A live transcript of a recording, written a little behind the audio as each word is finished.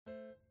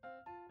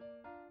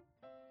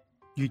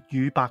粵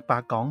語白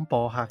白講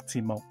播客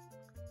節目，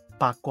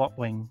白國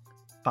榮、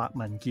白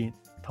文傑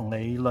同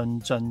你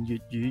論盡粵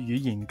語語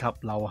言及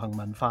流行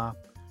文化，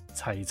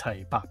齊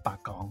齊白白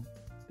講。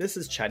This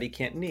is Chatty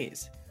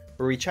Cantonese,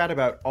 where we chat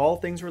about all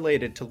things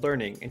related to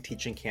learning and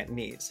teaching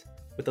Cantonese,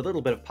 with a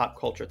little bit of pop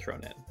culture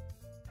thrown in.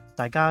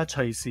 大家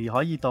隨時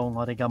可以到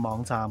我哋嘅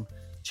網站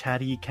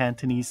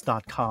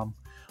chattycantonese.com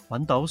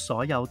揾到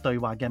所有對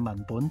話嘅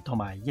文本同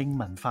埋英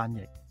文翻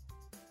譯。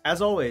As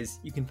always,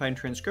 you can find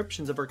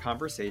transcriptions of our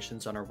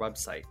conversations on our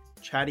website,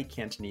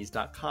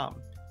 chattycantonese.com,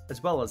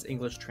 as well as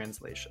English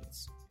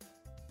translations.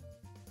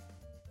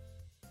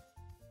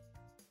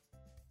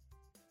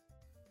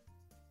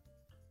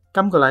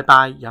 今個禮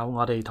拜有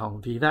我哋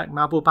同 Vivek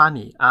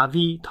Mahbubani 阿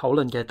V 討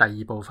論嘅第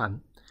二部分。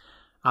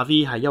阿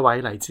V 係一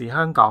位嚟自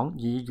香港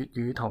以粵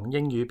語同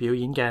英語表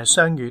演嘅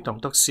雙語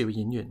棟篤笑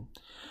演員。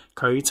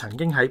佢曾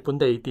經喺本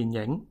地電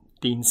影、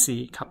電視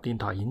及電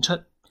台演出，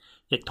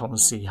亦同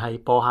時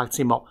係播客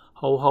節目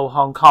Ho Ho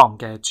Hong Kong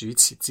嘅主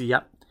持之一。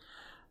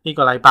呢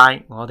個禮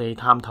拜我哋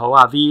探討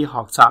阿 V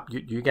學習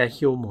粵語嘅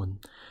竅門，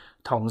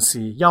同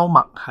時幽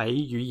默喺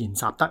語言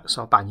習得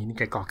所扮演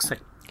嘅角色。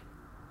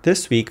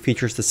This week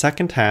features the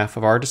second half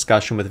of our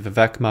discussion with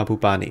Vivek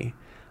Mahbubani,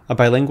 a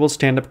bilingual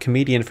stand-up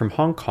comedian from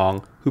Hong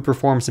Kong who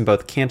performs in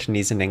both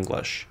Cantonese and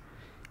English.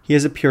 He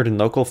has appeared in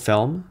local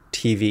film,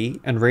 TV,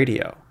 and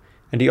radio,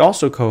 and he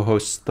also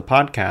co-hosts the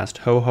podcast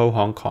Ho Ho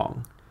Hong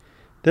Kong.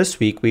 This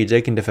week we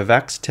dig into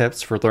Vivek's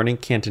tips for learning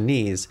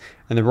Cantonese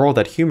and the role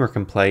that humor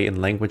can play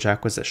in language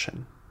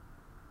acquisition.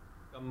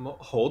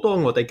 好多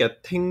我哋嘅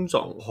聽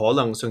眾可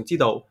能想知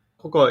道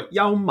嗰個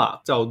幽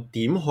默就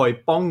點去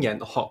幫人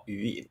學語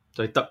言，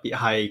就特別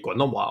係廣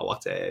東話或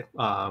者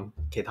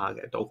其他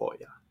嘅都可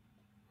以。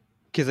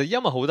其實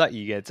幽默好得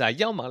意嘅，就係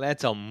幽默咧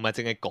就唔係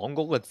淨係講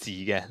嗰個字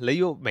嘅，你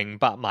要明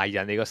白埋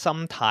人哋個心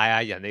態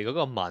啊，人哋嗰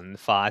個文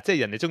化，即係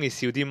人哋中意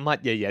笑啲乜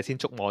嘢嘢先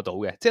觸摸到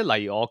嘅。即係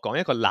例如我講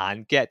一個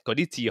爛 get 嗰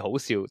啲字好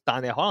笑，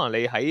但係可能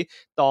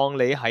當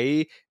你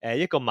喺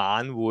一個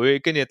晚會，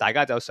跟住大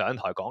家就上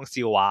台講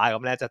笑話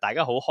咁咧，就大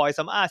家好開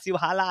心啊，笑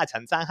下啦，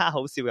陳生蝦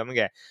好笑咁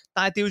嘅。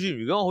但係調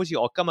轉，如果好似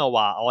我今日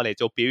話我嚟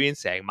做表演，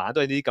成晚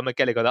都係呢啲咁嘅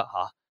get，你覺得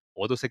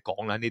我都識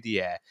講啦呢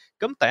啲嘢。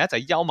咁第一就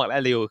係幽默咧，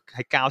你要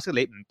係教識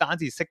你唔單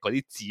止識嗰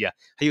啲字啊，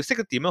係要識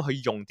得點樣去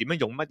用，點樣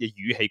用乜嘢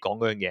語氣講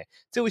嗰樣嘢。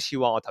即係好似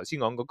話我頭先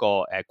講嗰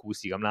個故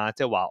事咁啦，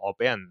即係話我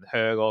俾人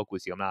hurt 嗰個故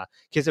事咁啦。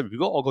其實如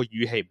果我個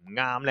語氣唔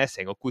啱咧，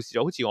成個故事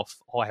就好似我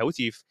係好似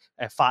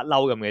發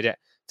嬲咁嘅啫。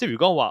即係如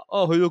果我話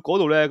去到嗰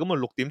度咧，咁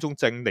6點鐘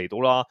正嚟到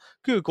啦，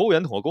跟住嗰個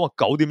人同我講話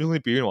9點鐘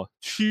先表演喎，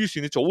黐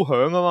線你早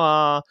響啊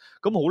嘛，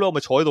咁好啦，我咪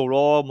坐喺度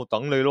咯，咪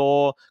等你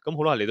咯，咁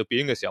好啦，嚟到表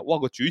演嘅時候，哇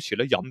個主持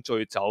咧飲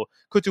醉酒，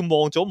佢仲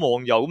望左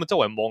望右咁啊，周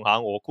圍望下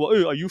我，佢話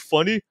Are you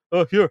funny?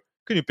 Here，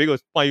 跟住俾個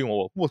咪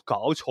我，哇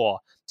搞錯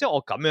啊！即係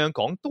我咁樣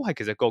講，都係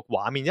其實個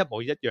畫面一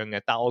模一樣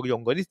嘅，但我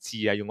用嗰啲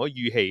字啊，用嗰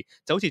語氣，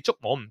就好似觸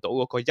摸唔到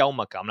嗰個幽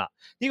默感啦。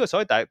呢個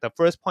所以the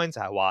first point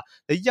就係話，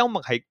你幽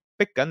默係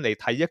逼緊你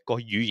睇一個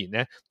語言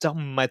咧，就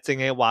唔係淨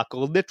係話個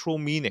literal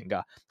meaning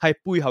噶，係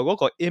背後嗰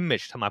個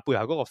image 同埋背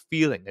後嗰個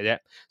feeling 嘅啫。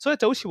所以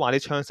就好似話你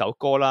唱首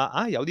歌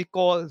啦，有啲歌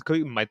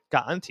佢唔係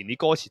夾硬填啲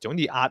歌詞，總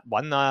之押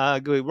韻啊，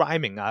佢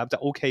rhyming 啊就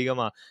OK 噶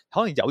嘛。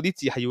可能有啲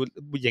字係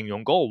要形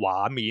容嗰個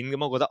畫面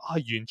咁，我覺得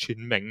完全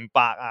明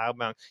白啊咁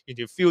樣，完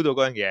全 feel 到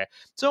嗰樣嘢。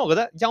所以我覺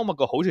得幽默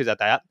個好處就係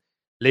第一，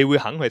你會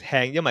肯去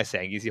聽，因為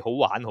成件事好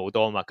玩好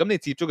多嘛，咁你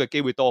接觸嘅機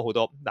會多好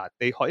多。嗱，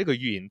你學一個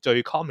語言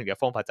最 common 嘅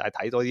方法就係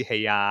睇多啲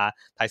戲啊、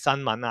睇新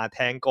聞啊、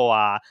聽歌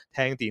啊、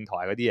聽電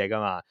台嗰啲嘢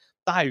噶嘛。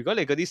但係如果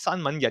你嗰啲新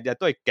聞日日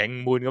都係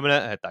勁悶咁樣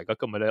咧，大家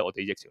今日咧我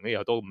哋疫情咧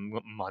又多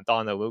5萬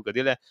單啊嗰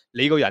啲咧，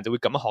你個人就會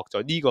咁樣學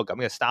咗呢個咁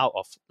嘅 style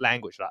of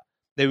language 啦。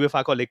你會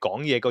發覺你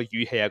講嘢個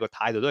語氣啊個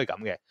態度都係咁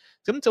嘅，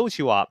咁就好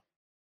似話。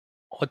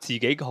我自己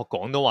學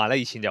廣東話咧，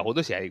以前就好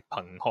多時係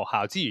憑學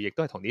校之餘，亦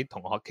都係同啲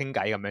同學傾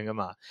偈咁樣噶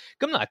嘛。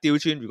咁嗱，調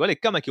轉，如果你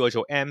今日叫我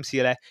做 MC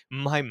咧，唔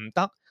係唔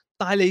得，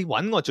但係你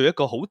揾我做一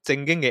個好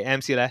正經嘅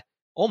MC 咧，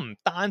我唔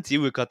單止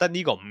會覺得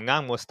呢個唔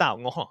啱我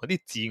style，我可能有啲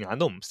字眼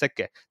都唔識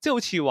嘅，即係好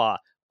似話。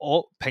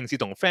我平時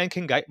同 friend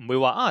傾偈，唔會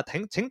話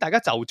請大家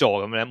就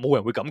座咁樣，冇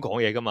人會咁講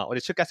嘢噶嘛。我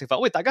哋出街食飯，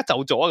喂大家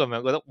就座咁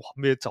樣，覺得哇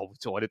咩就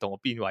座，你當我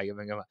邊位咁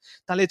樣噶嘛。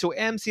但係你做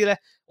MC 咧，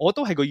我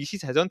都係個意思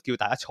就係想叫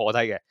大家坐低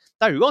嘅。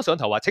但係如果我上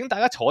台話請大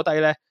家坐低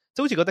咧，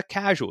就好似覺得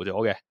casual 咗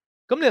嘅。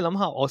咁你諗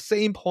下，我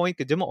same point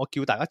嘅啫嘛，我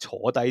叫大家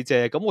坐低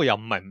啫，咁我又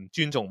唔係唔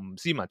尊重、唔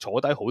斯文，坐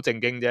低好正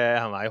經啫，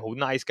係咪？好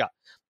nice 噶。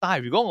但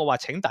係如果我話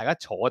請大家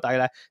坐低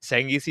咧，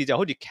成件事就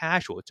好似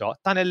casual 咗。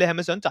但係你係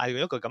咪想帶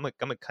用一個咁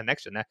嘅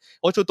connection 咧？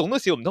我做棟篤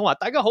笑唔通話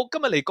大家好，今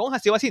日嚟講下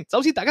笑話先。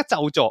首先大家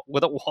就座，我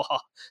覺得哇，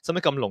使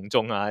乜咁隆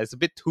重啊 ？It's a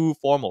bit too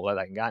formal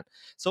啦，突然間。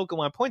So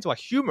my point 就話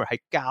humor 係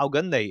教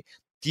緊你。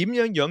點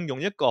樣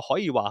用一個可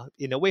以話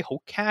in a way 好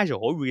casual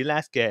好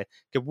relax 嘅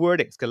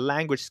wordings 嘅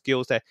language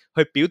skills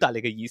去表達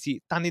你嘅意思，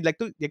但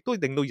係亦都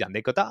令到人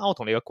哋覺得我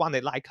同你嘅關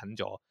係拉近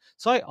咗。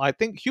所以 I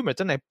think humor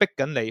真係逼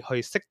緊你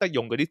去識得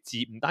用嗰啲字，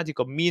唔單止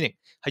個 meaning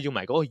係用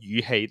埋嗰個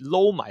語氣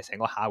撈埋成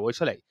個效果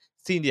出嚟，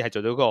先至係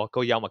做到嗰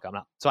個幽默感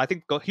啦。So I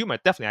think 個 humor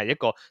definitely 係一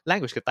個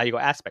language 嘅第二個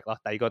aspect 咯，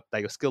第二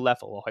個 skill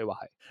level 咯，可以話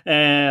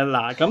係。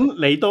嗱，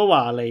咁你都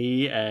話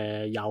你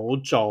有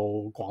做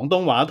廣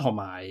東話同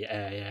埋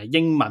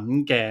英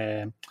文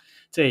嘅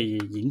即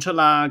係演出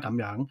啦，咁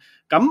樣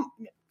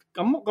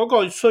咁嗰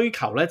個需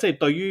求咧，即係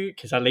對於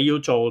其實你要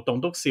做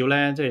棟篤笑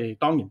咧，即係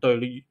當然對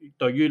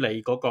於你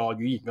嗰個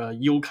語言嘅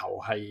要求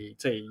係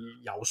即係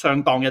有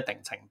相當一定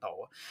程度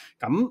啊。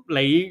咁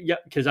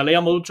其實你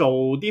有冇做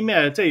啲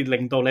咩，即係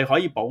令到你可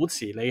以保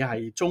持你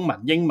係中文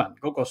英文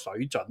嗰個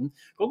水準，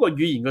嗰個語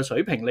言嘅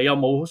水平，你有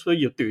冇需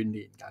要鍛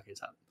鍊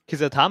㗎？其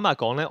實坦白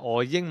講咧，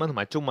我英文同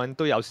埋中文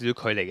都有少少距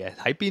離嘅。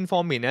喺邊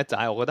方面咧，就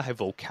係我覺得喺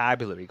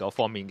vocabulary 嗰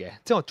方面嘅，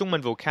即係我中文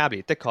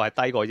vocabulary 的確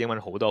係低過英文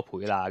好多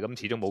倍啦。咁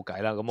始終冇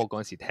計啦。咁我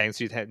嗰陣時聽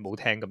書冇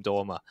聽咁多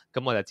啊嘛，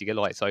咁我就自己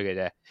攞嚟衰嘅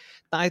啫。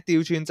但係調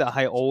轉就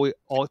係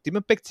我點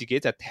樣逼自己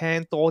就係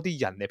聽多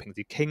啲人哋平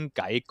時傾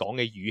偈講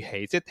嘅語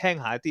氣，即係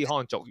聽下一啲可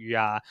能俗語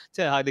啊，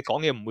即係你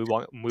講嘢唔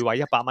會話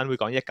100蚊，會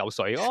講一嚿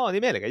水哦，啲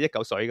咩嚟嘅一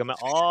嚿水咁樣，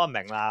哦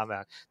明啦咁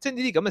樣，即係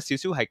呢啲咁嘅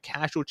少少係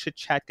casual chit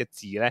chat 嘅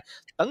字咧，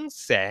等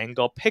成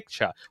個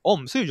picture， 我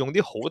唔需要用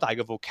啲好大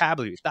嘅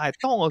vocabulary， 但係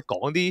當我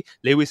講啲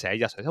你會成日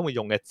日常生活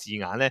用嘅字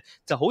眼咧，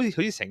就好似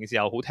成件事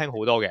又好聽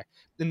好多嘅。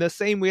In the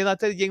same way 啦，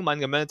即係英文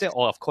咁樣，即係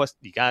我 of course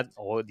而家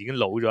我已經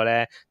老咗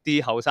咧，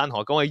啲後生同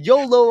我講話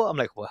YOLO，I'm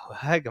like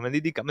咁樣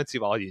呢啲咁嘅字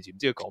話，我完全唔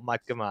知佢講乜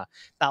噶嘛。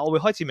但係我會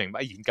開始明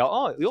白研究，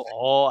如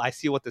果I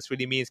see what this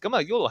really means， 咁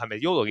啊 YOLO 係咪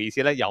YOLO 嘅意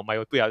思咧？又咪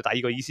會有第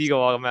二個意思嘅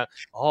喎，咁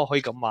樣可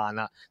以咁慢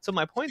啦。So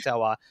my point 就係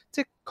話，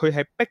即係佢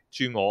係逼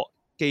住我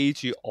記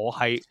住我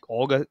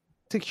嘅。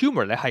即係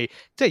humor 咧係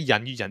即係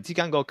人與人之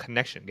間嗰個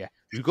connection 嘅。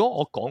如果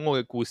我講我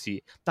嘅故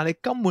事，但你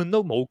根本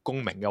都冇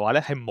共鳴嘅話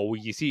咧，係冇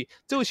意思。即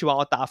係好似話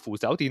我搭扶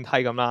手電梯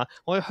咁啦，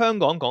我喺香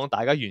港講大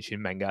家完全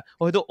明嘅，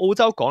我去到澳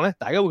洲講咧，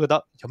大家會覺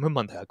得有咩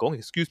問題啊？講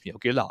excuse me 有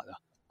幾難啊？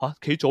嚇，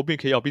企左邊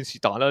企右邊是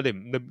但啦，你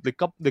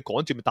急你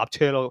趕住咪搭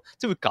車咯，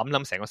即係會咁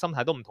諗，成個心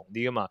態都唔同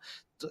啲噶嘛。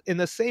In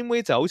the same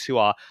way 就好似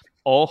話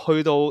我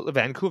去到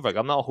Vancouver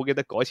咁啦，我好記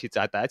得嗰次就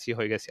係第一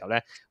次去嘅時候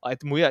咧，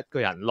每一個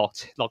人落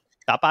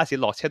搭巴士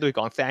落車都要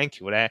講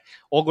thank you 咧，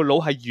我個腦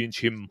係完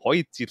全唔可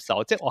以接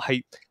受，即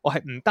係我係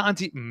唔單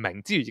止唔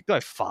明之餘，亦都係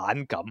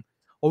反感。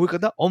我會覺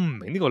得我唔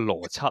明呢個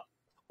邏輯，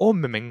我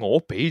明明我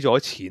俾咗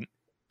錢，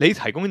你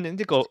提供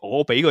一個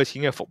我俾個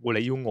錢嘅服務，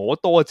你要我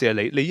多謝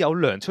你，你有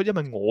糧出，因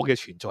為我嘅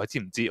存在，知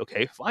唔知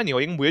 ？OK， 反而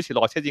我已經每一次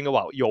落車應該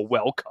話 you're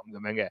welcome 咁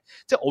樣嘅，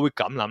即係我會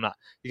咁諗啦。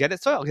而家咧，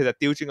所以我其實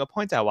調轉個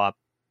point 就係話，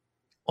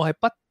我係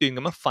不斷咁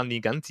樣訓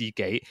練緊自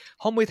己，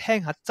可唔可以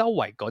聽下周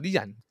圍嗰啲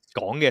人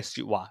講嘅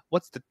説話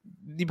 ？What's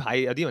呢排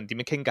有啲人點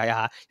樣傾偈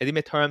啊？有啲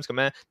咩 terms 咁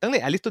樣？等你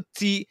at least 都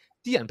知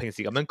啲人平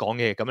時咁樣講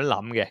嘅，咁樣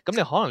諗嘅，咁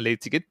你可能你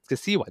自己嘅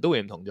思維都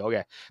會唔同咗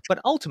嘅。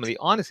But ultimately,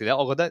 honestly 咧，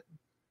我覺得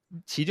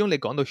始終你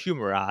講到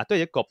humor 啊，都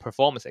係一個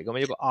performance 嚟噶嘛，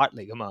一個 art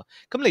嚟噶嘛。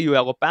咁你要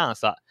有個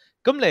balance 啊。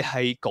咁你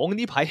係講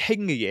呢排興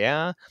嘅嘢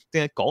啊，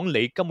定係講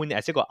你根本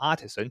係一個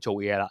artist 想做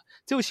嘅嘢啦？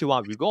即係好似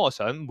話，如果我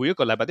想每一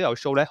個禮拜都有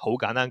show 咧，好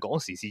簡單，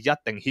講時事一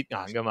定 hit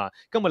硬噶嘛。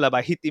今個禮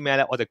拜 hit 啲咩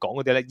咧？我就講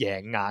嗰啲咧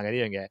贏硬嘅呢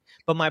樣嘢。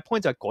But my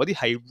point 就係嗰啲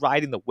係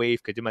riding the wave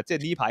嘅啫嘛，即係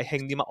呢排興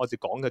啲乜，我就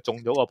講嘅中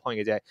咗個 point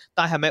嘅啫。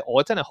但係咪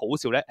我真係好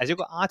笑咧？as 一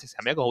個 artist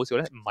係咪一個好笑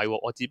咧？唔係喎，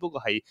我只不過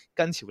係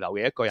跟潮流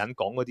嘅一個人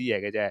講嗰啲嘢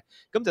嘅啫。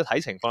咁就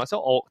睇情況啦。所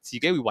以我自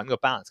己會揾個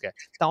balance 嘅。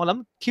但我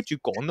諗 keep 住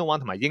廣東話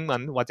同埋英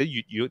文或者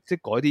粵語，即係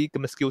嗰啲咁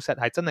嘅 skillset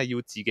係真係要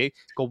自己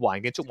個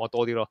環境觸摸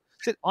多啲咯。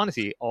即係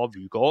honestly，我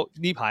如果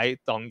呢排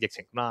當疫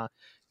情啦，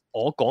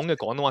我講嘅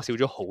廣東話少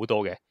咗好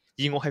多嘅，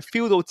而我係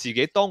feel 到自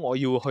己當我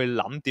要去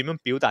諗點樣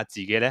表達自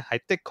己咧，係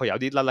的確有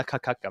啲甩甩咳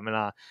咳咁樣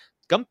啦。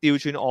咁調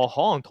轉我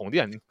可能同啲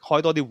人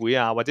開多啲會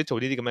啊，或者做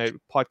呢啲咁嘅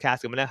podcast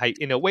咁樣咧，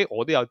係 in a way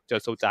我都有着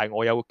數，就係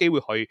我有機會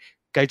去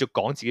繼續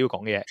講自己要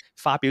講嘅嘢，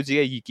發表自己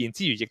嘅意見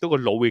之餘，亦都個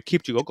腦會 keep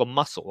住嗰個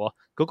muscle 咯，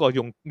嗰個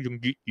用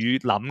粵語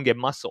諗嘅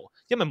muscle，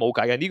 因為冇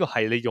計嘅，呢個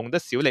係你用得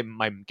少，你唔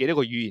係唔記得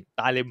個語言，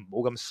但係你唔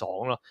好咁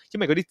爽咯，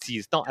因為嗰啲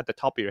字 not at the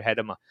top of your head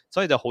啊嘛，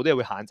所以就好多嘢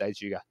會限制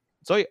住嘅。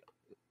所以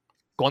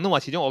廣東話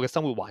始終我嘅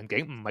生活環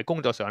境唔係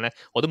工作上咧，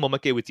我都冇乜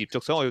機會接觸，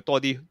所以我要多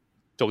啲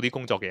做啲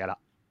工作嘅嘢啦。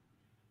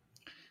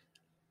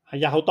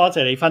係啊，好多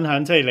謝你分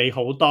享，即係你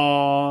好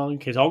多，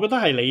其實我覺得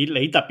係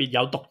你特別有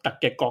獨特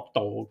嘅角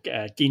度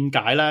見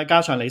解啦，加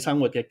上你生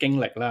活嘅經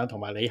歷啦，同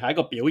埋你係一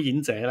個表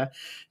演者咧，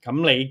咁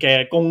你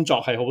嘅工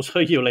作係好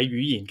需要你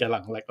語言嘅能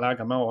力啦，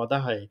咁樣我覺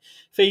得係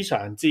非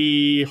常之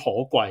可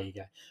貴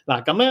嘅。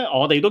嗱，咁咧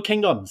我哋都傾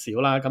咗唔少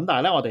啦，咁但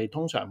係咧我哋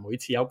通常每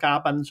次有嘉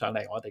賓上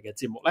嚟我哋嘅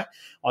節目咧，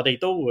我哋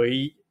都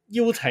會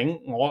邀請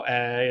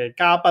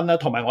嘉賓啦，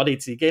同埋我哋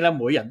自己咧，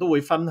每人都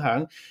會分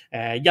享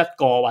一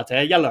個或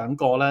者一兩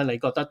個咧，你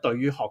覺得對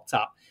於學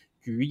習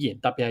語言，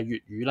特別係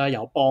粵語啦，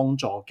有幫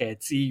助嘅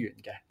資源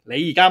嘅。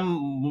你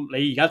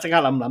而家即刻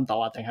諗唔諗到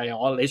啊？定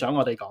係你想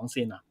我哋講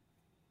先啊？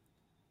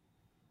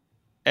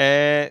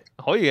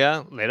可以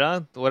啊，嚟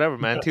啦 ，whatever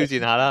man， 挑戰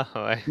下啦，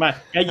係咪？唔係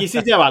嘅意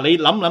思，即係話你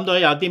諗唔諗到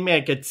有啲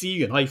咩嘅資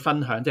源可以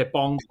分享，即係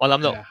幫我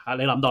諗到嚇，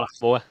你諗到啦？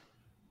冇啊，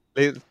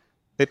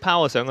你拋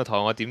我上個台，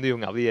我點都要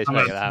嘔啲嘢出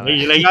嚟㗎啦。你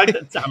而家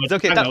係咪都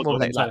記得冇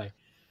嚟啦？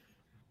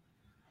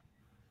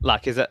嗱，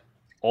其實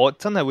我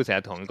真係會成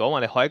日同人講話，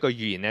你學一個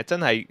語言咧，真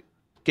係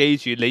記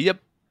住你一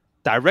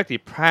directly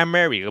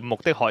primary 嘅目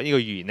的學呢個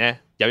語言咧，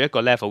有一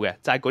個 level 嘅，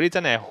就係嗰啲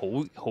真係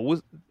好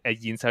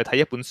現實去睇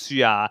一本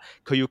書啊，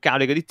佢要教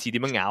你嗰啲字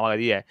點樣咬啊嗰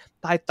啲嘢。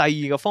但係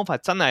第二個方法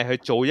真係去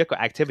做一個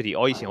activity，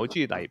 我以前好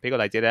中意俾個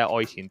例子咧，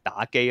我以前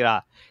打機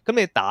啦，咁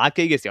你打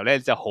機嘅時候咧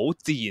就好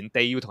自然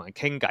地要同人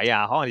傾偈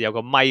啊，可能有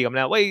個咪咁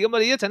咧，喂，咁啊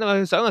你一陣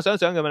去想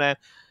咁樣咧。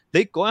你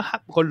嗰一刻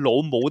個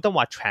腦冇得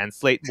話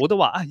translate， 冇得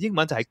話啊英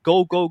文就係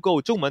go go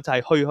go， 中文就係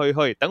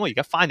去，等我而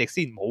家翻譯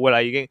先冇噶啦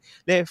已經。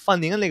你係訓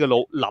練緊你個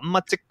腦諗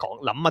乜即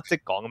講，諗乜即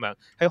講咁樣，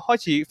係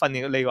開始訓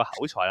練你個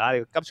口才啦，你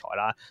個急才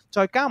啦，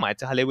再加埋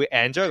就係你會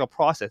enjoy 個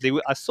process， 你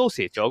會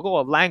associate 咗嗰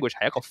個 language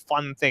係一個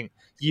fun thing，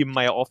而唔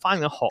係我翻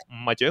緊學，唔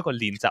係做一個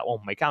練習，我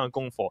唔係交緊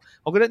功課。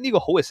我覺得呢個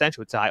好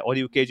essential 就係我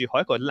哋要記住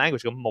學一個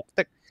language 嘅目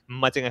的，唔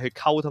係淨係去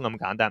溝通咁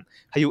簡單，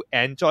係要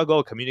enjoy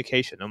嗰個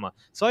communication 啊嘛。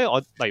所以我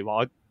例如話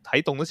我睇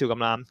棟篤笑咁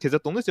啦，其實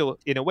棟篤笑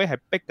in a way 係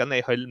逼緊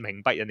你去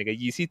明白人哋嘅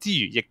意思之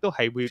餘，亦都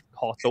係會學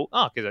到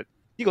啊，其實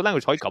呢個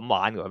language 可以咁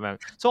玩嘅咁樣。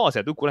所以我成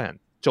日都鼓勵人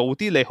做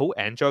啲你好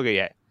enjoy 嘅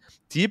嘢，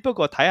只不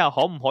過睇下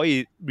可唔可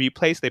以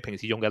replace 你平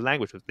時用嘅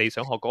language， 你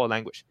想學嗰個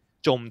language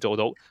做唔做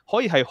到？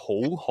可以係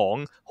好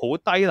行好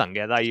低能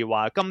嘅，例如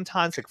話今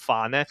餐食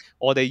飯咧，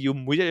我哋要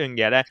每一樣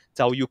嘢咧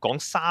就要講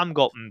3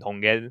個唔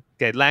同嘅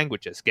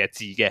languages 嘅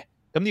字嘅，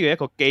咁呢個係一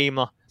個 game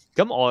咯。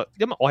咁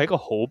因為我係一個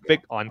好 big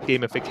on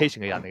gamification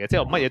嘅人嚟嘅，即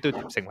係我乜嘢都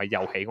要成為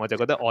遊戲，我就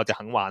覺得我就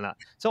肯玩啦。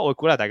所以我會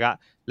鼓勵大家，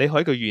你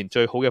學一個語言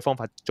最好嘅方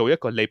法，做一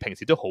個你平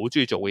時都好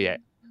中意做嘅嘢。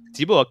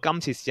只不過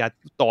今次試下代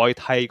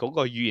替嗰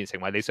個語言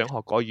成為你想學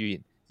嗰個語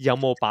言，有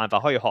冇辦法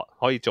可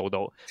以做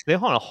到？你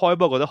可能開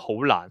波覺得好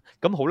難，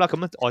咁好啦，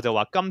咁我就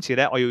話今次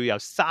咧我要有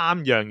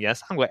3樣嘢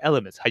，3個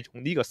elements 係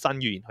用呢個新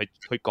語言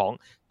去講。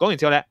講完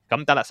之後咧，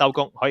咁得啦，收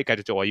工，可以繼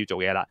續做我要做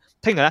嘅嘢啦。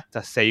聽日咧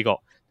就4個。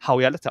後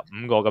日咧就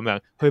5個咁樣，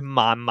去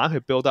慢慢去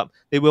build up，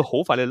 你會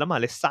好快。你諗下，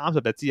你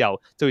30日之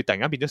後就會突然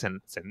間變咗成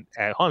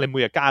可能你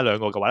每日加2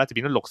個嘅話咧，就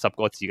變咗60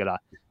個字噶啦。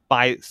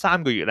by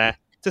 3個月咧，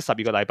即係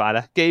12個禮拜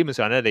咧，基本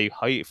上咧你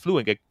可以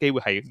fluent 嘅機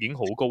會係已經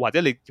好高，或者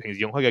你平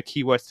時用開嘅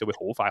keywords 就會好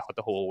快學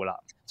得好好噶啦。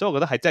所以我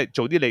覺得係真係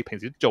做啲你平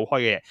時做開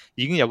嘅嘢，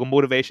已經有個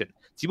motivation，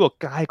 只不過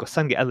加一個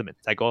新嘅 element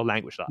就係嗰個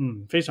language 啦。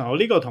非常好。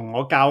呢個同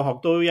我教學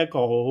都一個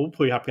好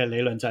配合嘅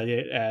理論，就係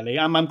你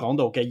啱啱講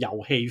到嘅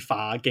遊戲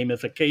化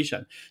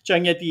gamification，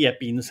 將一啲嘢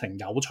變成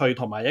有趣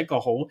同埋一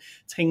個好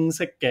清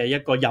晰嘅一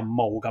個任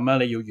務咁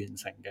樣你要完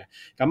成嘅。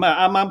咁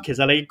啊啱啱其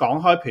實你講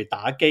開譬如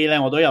打機咧，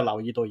我都有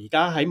留意到而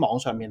家喺網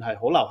上面係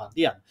好流行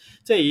啲人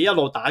即係一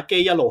路打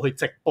機一路去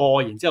直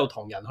播，然之後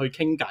同人去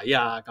傾偈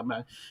啊咁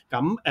樣。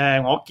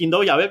咁我見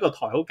到有一個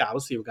台好搞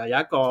笑嘅，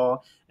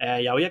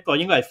有一個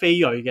應該係非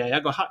裔嘅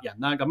一個黑人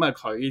啦，咁啊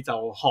佢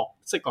就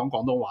識講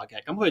廣東話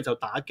嘅，咁佢就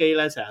打機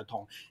咧，成日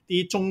同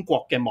啲中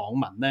國嘅網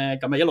民咧，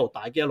咁啊一路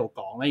打機一路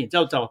講咧，然之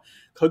後就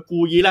佢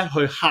故意咧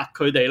去嚇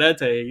佢哋咧，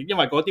就係因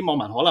為嗰啲網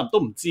民可能都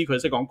唔知佢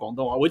識講廣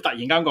東話，會突然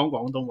間講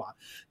廣東話，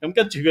咁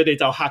跟住佢哋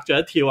就嚇咗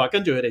一跳啊，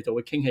跟住佢哋就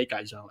會傾起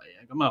偈上嚟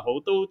嘅，咁啊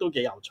都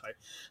幾有趣。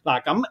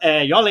嗱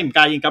咁如果你唔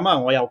介意，咁啊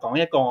我又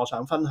講一個我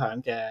想分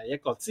享嘅一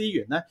個資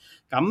源咧，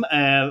咁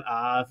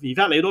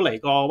Vivek 你都嚟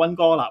過溫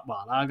哥立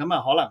華啦，咁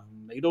啊可能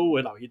你都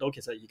會留意到，其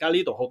實而家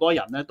呢度好多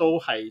人咧都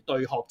係對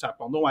學習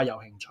廣東話有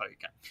興趣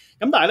嘅。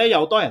咁但係咧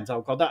有多人就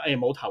覺得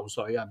冇頭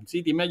緒啊，唔知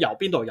點樣由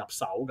邊度入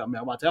手咁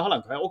樣，或者可能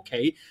佢喺屋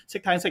企識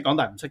聽識講，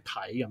但係唔識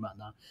睇咁樣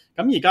啦。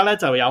咁而家咧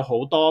就有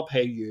好多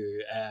譬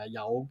如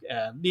有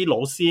啲老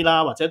師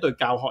啦，或者對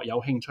教學有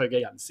興趣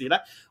嘅人士咧，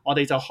我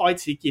哋就開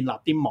始建立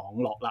啲網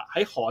絡啦。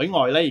喺海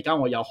外咧，而家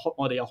我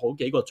哋有好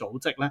幾個組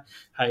織咧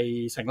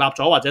係成立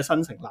咗或者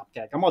新成立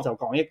嘅。咁我就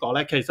講一個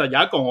咧，其實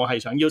有一個我係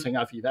想邀請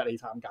阿 Vivek 你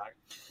參加嘅。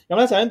咁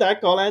咧，首先第一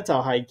個咧就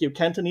係叫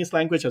Cantonese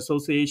Language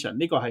Association，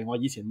 呢個係我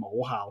以前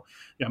母校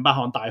楊百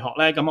翰大學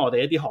咧，咁我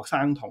哋一啲學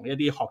生同一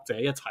啲學者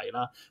一齊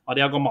啦，我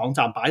哋有個網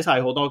站擺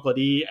晒好多嗰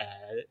啲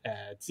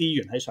資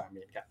源喺上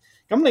面嘅。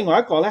咁另外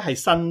一個咧係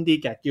新啲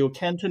嘅，叫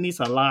Cantonese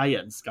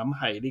Alliance， 咁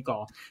係呢個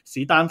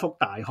史丹福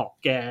大學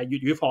嘅粵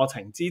語課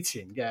程之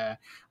前嘅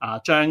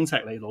張石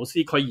利老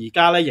師，佢而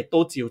家咧亦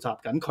都召集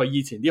緊佢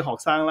以前啲學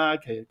生啦，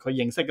其實佢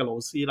認識嘅老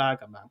師啦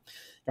咁樣。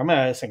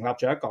咁成立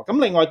咗一個，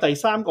咁另外第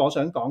三個我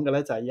想講嘅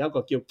咧就係有一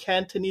個叫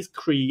Cantonese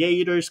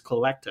Creators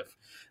Collective，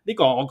 呢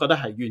個我覺得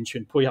係完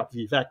全配合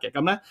Vivek 嘅。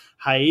咁咧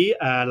喺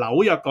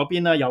紐約嗰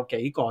邊咧有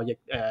幾個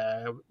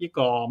一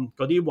個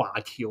嗰啲華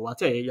僑啊，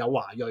即係有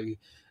華裔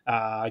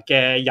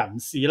嘅人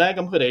士咧，咁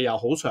佢哋又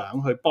好想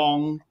去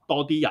幫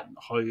多啲人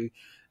去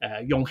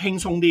用輕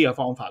鬆啲嘅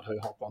方法去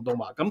學廣東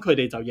話，咁佢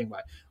哋就認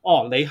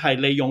為你係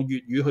利用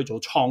粵語去做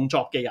創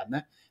作嘅人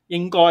咧，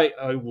應該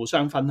去互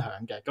相分享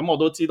嘅。咁我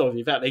都知道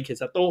Vivek 你其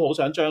實都好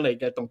想將你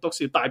嘅棟篤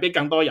笑帶俾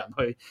更多人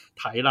去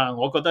睇啦，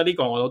我覺得呢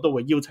個我都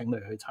會邀請你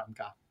去參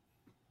加。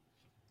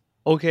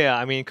OK 啊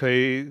，I mean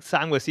佢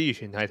3個司語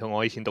全係同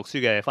我以前讀書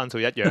嘅分數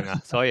一樣啊，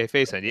所以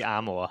非常之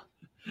啱我啊。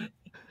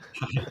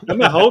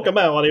咁好，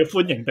咁我哋要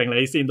歡迎定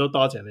你先，都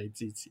多謝你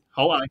支持。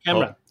好啊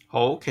Cameron。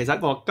好，其實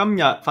我今日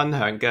分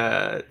享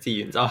嘅資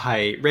源就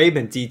係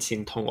Raymond 之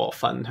前同我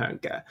分享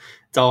嘅，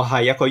就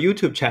係一個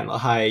YouTube channel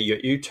係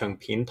粵語長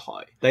片台。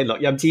你錄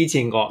音之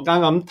前我啱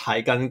啱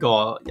睇緊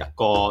個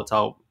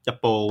一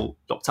部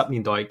60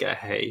年代嘅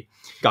戲，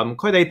咁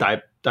佢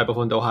哋大部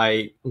分都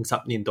係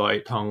50年代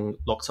同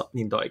60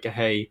年代嘅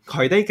戲，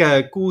佢哋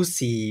嘅故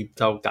事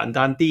就簡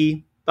單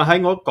啲，但係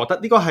我覺得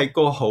呢個係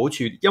個好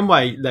處，因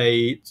為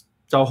你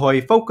就可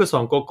以 focus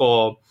on 嗰個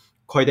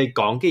佢哋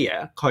講嘅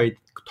嘢，佢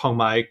同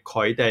埋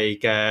佢哋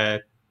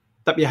嘅，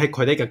特別係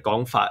佢哋嘅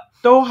講法，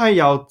都係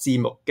有字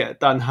幕嘅，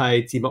但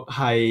係字幕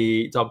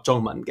係就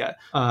中文嘅。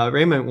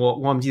Raymond，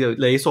 我唔知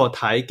道你所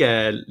睇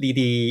嘅呢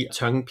啲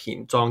長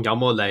片仲有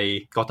冇你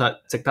覺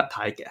得值得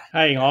睇嘅？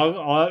係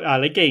我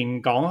你既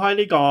然講開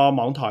呢個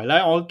網台咧，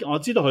我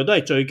知道佢都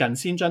係最近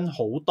先將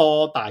好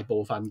多大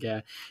部分嘅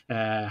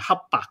黑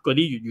白嗰啲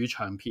粵語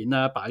長片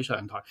啦擺上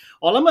台。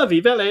我諗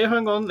Vivek 你喺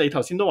香港，你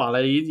頭先都話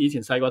你以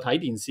前細個睇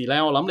電視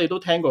咧，我諗你都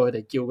聽過佢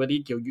哋叫嗰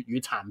啲叫粵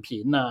語殘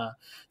片啊，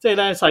即係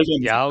咧細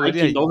個有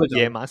見到佢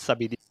夜晚12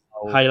點。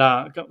係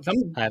啦，咁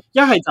一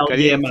係就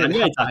夜晚，一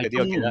係就係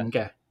中午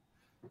嘅。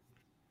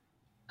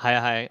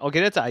係，我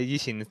記得就係以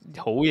前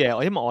好夜，因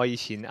為我以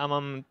前啱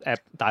啱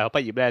大學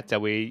畢業咧，就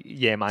會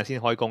夜晚先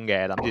開工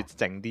嘅，諗住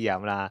靜啲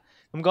咁啦。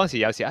咁嗰陣時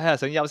有時想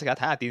休息下睇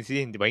下電視，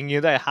永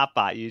遠都係黑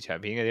白語長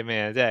片嗰啲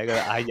咩，即係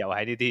又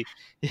係呢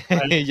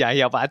啲，又係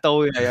有把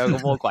刀，又有個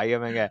魔鬼咁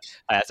樣嘅，係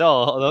啊，所以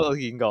我都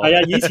見過。係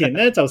啊，以前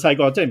咧就細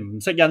個即係唔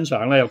識欣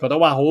賞咧，又覺得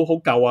哇好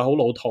舊啊，好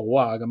老土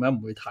啊，咁樣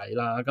唔會睇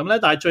啦。咁咧，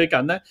但係最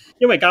近咧，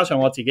因為加上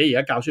我自己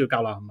而家教書要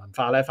教流行文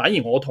化咧，反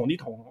而我同啲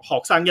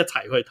學生一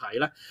齊去睇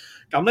咧。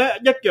咁咧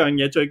一樣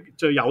嘢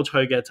最有趣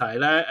嘅就係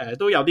咧，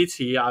都有啲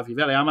似阿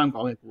Vivek 你啱啱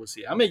講嘅故事。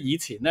咁以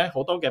前咧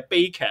好多嘅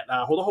悲劇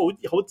啊，好多好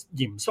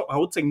嚴肅、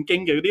好正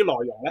經嘅嗰啲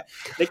內容咧，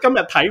你今日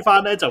睇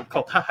翻咧就覺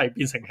得係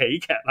變成喜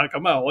劇啦。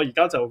咁啊，我而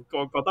家就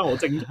覺得好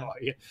精彩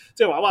嘅，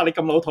即係話哇你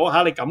咁老土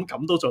嚇，你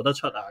咁都做得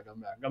出啊咁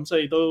樣。咁所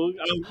以都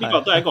呢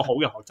個都係一個好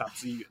嘅學習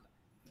資源。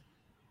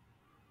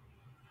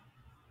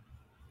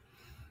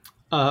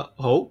好，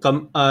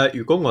咁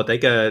如果我哋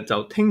嘅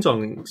就聽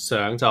眾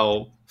想就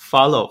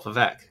follow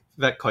Vivek。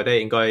佢哋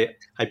應該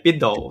喺邊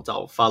度就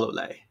follow 你？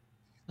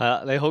係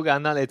啦，你好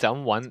簡單，你就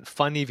咁揾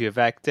Funny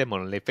Vivek， 即係無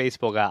論你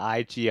Facebook 啊、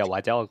IG 啊，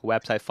或者我個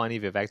website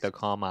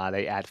funnyvivek.com 啊，你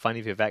at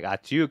Funny Vivek 啊，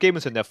主要基本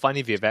上就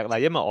Funny Vivek 啦。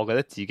因為我覺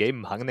得自己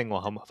唔肯定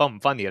我 fun 唔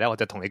funny 咧，我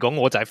就同你講，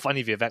我就係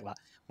Funny Vivek 啦，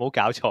冇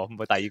搞錯，唔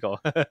係第二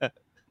個。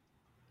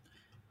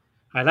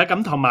係啦，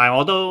咁同埋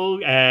我都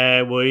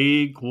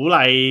會鼓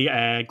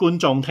勵觀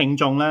眾聽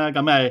眾啦，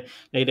咁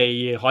你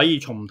哋可以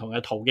從唔同嘅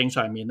途徑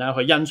上面咧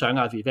去欣賞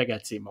下 Vivek 嘅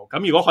節目。咁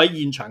如果可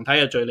以現場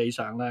睇係最理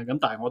想啦。咁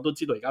但係我都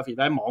知道而家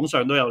Vivek 喺網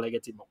上都有你嘅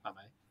節目，係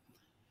咪？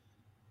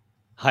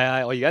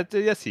係，我而家即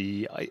係一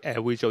時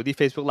會做啲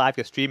Facebook Live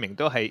嘅 streaming，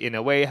 都係 in a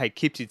way 係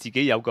keep 住自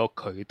己有個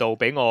渠道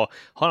俾我，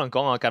可能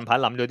講我近排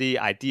諗咗啲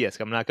ideas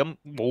咁啦。咁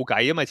冇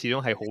計，因為始終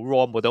係好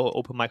raw，冇得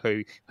open mic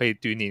去鍛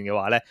鍊嘅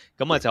話咧，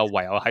咁啊就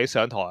唯有喺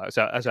上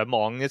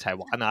網一齊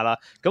玩下啦。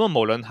咁啊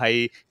無論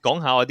係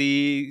講下我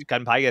啲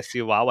近排嘅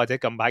笑話，或者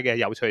近排嘅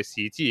有趣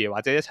事之餘，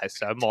或者一齊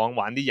上網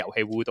玩啲遊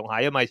戲互動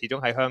下，因為始終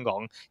喺香港，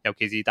尤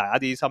其是大家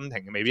啲心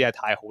情未必係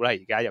太好啦，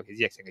而家尤其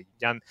是疫情嘅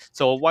原因。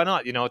So why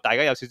not？然後大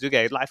家有少少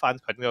嘅拉翻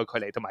呢個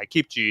距離，同埋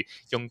keep 住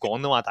用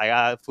廣東話，大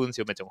家歡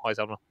笑咪仲開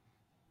心咯。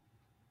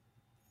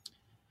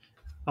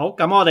好，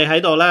咁我哋喺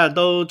度咧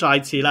都再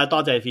次啦，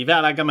多謝 Vivek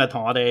啦，今日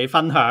同我哋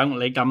分享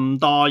你咁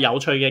多有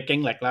趣嘅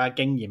經歷啦、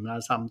經驗啦、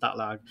心得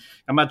啦。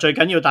咁最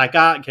緊要大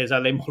家其實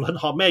你無論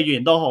學咩語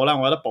言都好啦，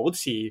我覺得保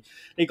持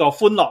呢個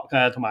歡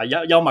樂同埋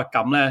幽默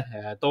感咧，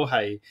都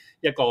係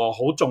一個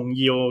好重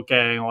要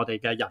嘅我哋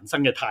嘅人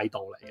生嘅態度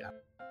嚟嘅。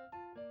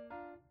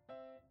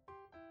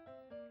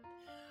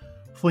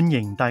歡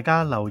迎大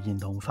家留言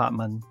同發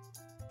問，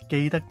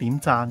記得點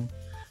讚、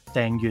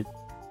訂閱，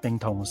並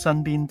同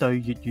身邊對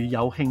粵語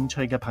有興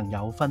趣嘅朋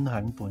友分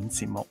享本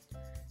節目。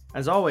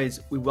As always,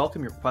 we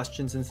welcome your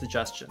questions and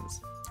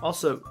suggestions.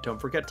 Also, don't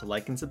forget to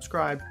like and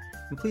subscribe,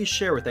 and please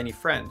share with any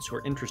friends who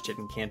are interested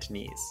in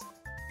Cantonese.